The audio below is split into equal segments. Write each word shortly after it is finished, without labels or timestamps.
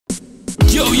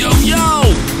Yo, yo, yo!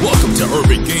 Welcome to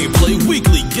Urban Gameplay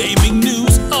Weekly Gaming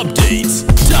News Updates.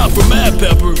 Time for Mad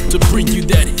Pepper to bring you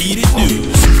that heated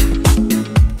news.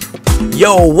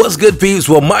 Yo, what's good, peeps?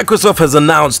 Well, Microsoft has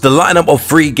announced the lineup of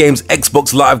free games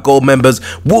Xbox Live Gold members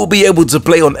will be able to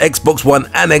play on Xbox One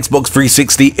and Xbox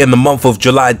 360 in the month of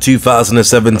July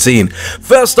 2017.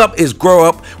 First up is Grow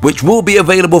Up, which will be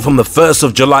available from the 1st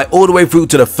of July all the way through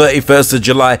to the 31st of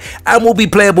July and will be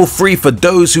playable free for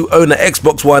those who own an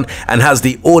Xbox One and has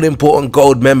the all-important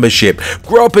gold membership.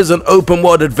 Grow Up is an open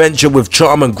world adventure with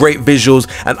charm and great visuals,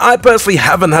 and I personally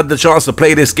haven't had the chance to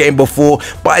play this game before,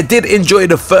 but I did enjoy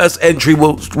the first entry,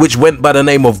 which went by the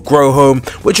name of Grow Home,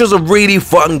 which was a really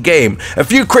fun game. A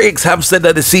few critics have said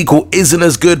that the sequel isn't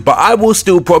as good, but I will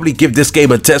still probably give this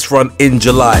game a test run in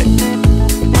July.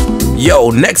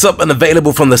 Yo, next up and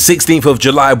available from the 16th of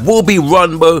July will be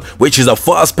Runbow, which is a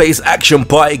fast-paced action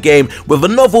party game with a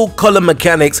novel color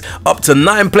mechanics. Up to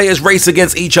 9 players race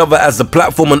against each other as the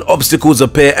platform and obstacles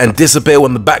appear and disappear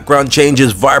when the background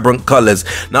changes vibrant colors.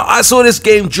 Now, I saw this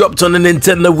game dropped on the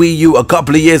Nintendo Wii U a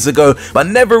couple of years ago, but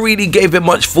never really gave it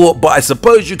much thought. But I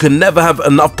suppose you can never have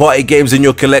enough party games in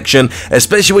your collection,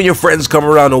 especially when your friends come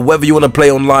around or whether you want to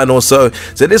play online or so.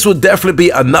 So this will definitely be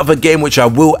another game which I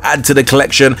will add to the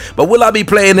collection. But will I be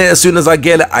playing it as soon as I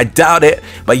get it? I doubt it,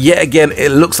 but yet again, it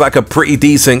looks like a pretty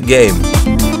decent game.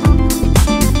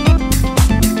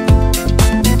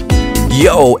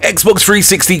 Yo, Xbox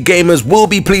 360 gamers will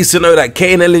be pleased to know that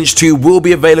Kane and Lynch 2 will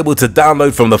be available to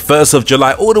download from the 1st of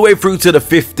July all the way through to the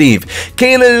 15th.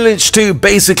 Kane and Lynch 2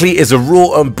 basically is a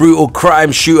raw and brutal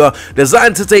crime shooter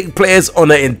designed to take players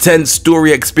on an intense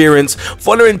story experience,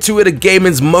 following 2 of the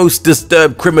gaming's most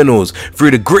disturbed criminals through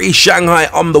the gritty Shanghai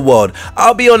underworld.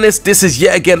 I'll be honest, this is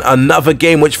yet again another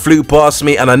game which flew past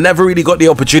me, and I never really got the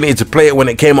opportunity to play it when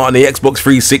it came out on the Xbox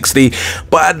 360.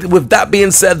 But with that being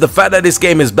said, the fact that this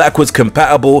game is backwards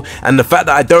compatible and the fact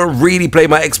that I don't really play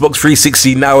my Xbox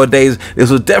 360 nowadays, this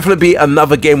will definitely be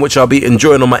another game which I'll be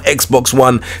enjoying on my Xbox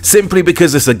One, simply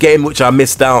because it's a game which I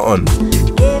missed out on.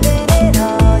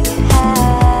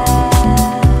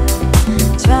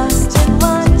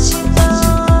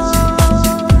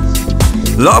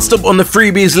 Last up on the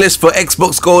freebies list for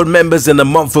Xbox Gold members in the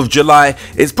month of July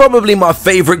is probably my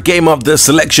favorite game of the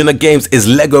selection of games is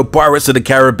Lego Pirates of the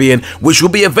Caribbean, which will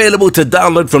be available to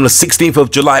download from the 16th of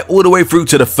July all the way through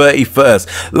to the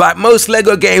 31st. Like most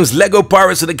Lego games, Lego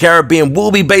Pirates of the Caribbean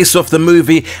will be based off the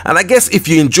movie, and I guess if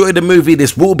you enjoy the movie,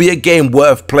 this will be a game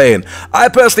worth playing. I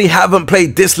personally haven't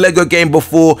played this Lego game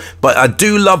before, but I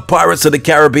do love Pirates of the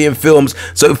Caribbean films,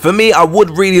 so for me, I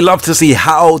would really love to see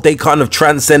how they kind of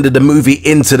transcended the movie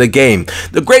into the game.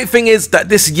 The great thing is that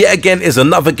this yet again is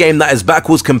another game that is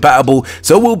backwards compatible,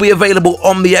 so will be available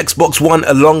on the Xbox One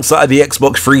alongside the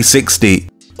Xbox 360.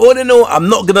 All in all, I'm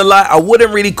not gonna lie, I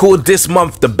wouldn't really call this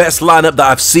month the best lineup that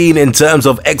I've seen in terms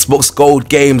of Xbox Gold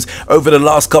games over the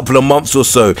last couple of months or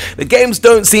so. The games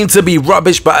don't seem to be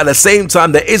rubbish, but at the same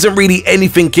time, there isn't really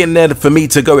anything in there for me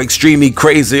to go extremely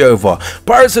crazy over.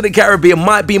 Pirates of the Caribbean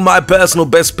might be my personal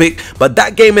best pick, but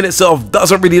that game in itself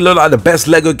doesn't really look like the best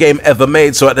Lego game ever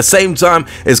made, so at the same time,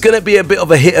 it's gonna be a bit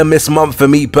of a hit and miss month for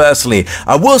me personally.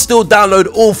 I will still download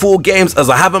all 4 games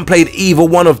as I haven't played either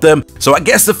one of them, so I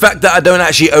guess the fact that I don't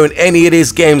actually own any of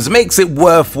these games makes it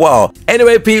worthwhile.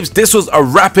 Anyway, peeps, this was a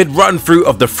rapid run through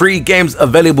of the free games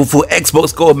available for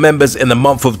Xbox Gold members in the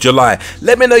month of July.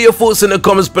 Let me know your thoughts in the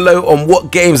comments below on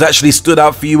what games actually stood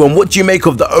out for you and what you make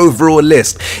of the overall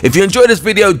list. If you enjoyed this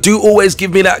video, do always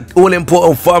give me that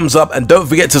all-important thumbs up, and don't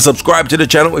forget to subscribe to the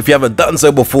channel if you haven't done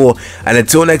so before. And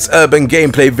until next urban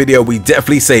gameplay video, we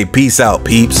definitely say peace out,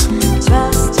 peeps.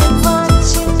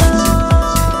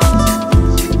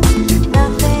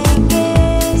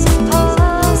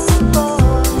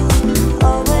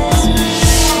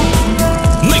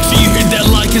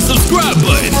 Subscribe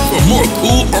button for more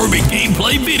cool urban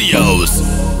gameplay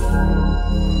videos.